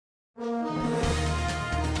Nelson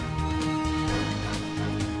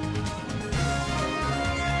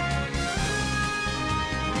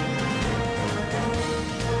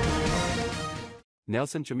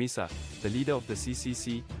Chamisa, the leader of the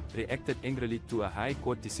CCC, reacted angrily to a High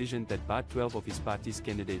Court decision that barred 12 of his party's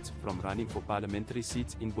candidates from running for parliamentary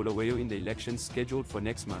seats in Bulawayo in the elections scheduled for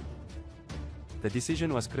next month. The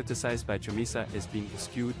decision was criticized by Chamisa as being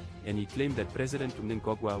skewed, and he claimed that President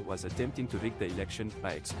Mnangagwa was attempting to rig the election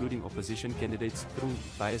by excluding opposition candidates through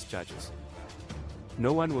bias charges.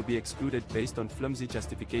 No one will be excluded based on flimsy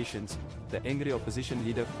justifications, the angry opposition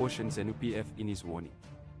leader cautioned ZANU-PF in his warning.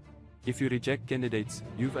 If you reject candidates,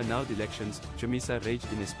 you've annulled elections, Chamisa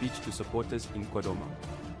raged in a speech to supporters in Kodoma.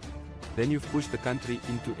 Then you've pushed the country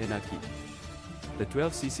into anarchy. The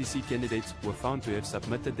 12 CCC candidates were found to have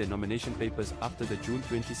submitted their nomination papers after the June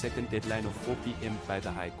 22 deadline of 4 p.m. by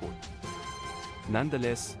the High Court.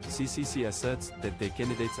 Nonetheless, CCC asserts that their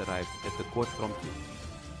candidates arrived at the court promptly.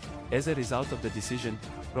 As a result of the decision,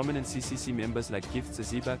 prominent CCC members like Gift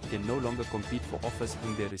Ziba can no longer compete for office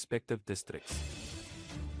in their respective districts.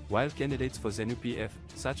 While candidates for ZANU-PF,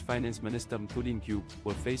 such Finance Minister Mthuli Ntyup,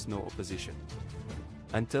 will face no opposition.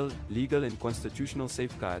 Until legal and constitutional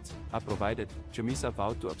safeguards are provided, Chamisa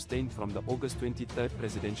vowed to abstain from the August 23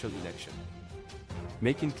 presidential election,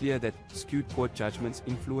 making clear that skewed court judgments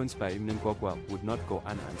influenced by Mnangagwa would not go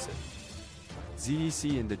unanswered.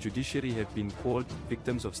 ZEC and the judiciary have been called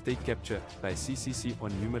victims of state capture by CCC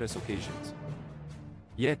on numerous occasions.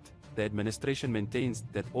 Yet, the administration maintains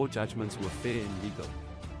that all judgments were fair and legal.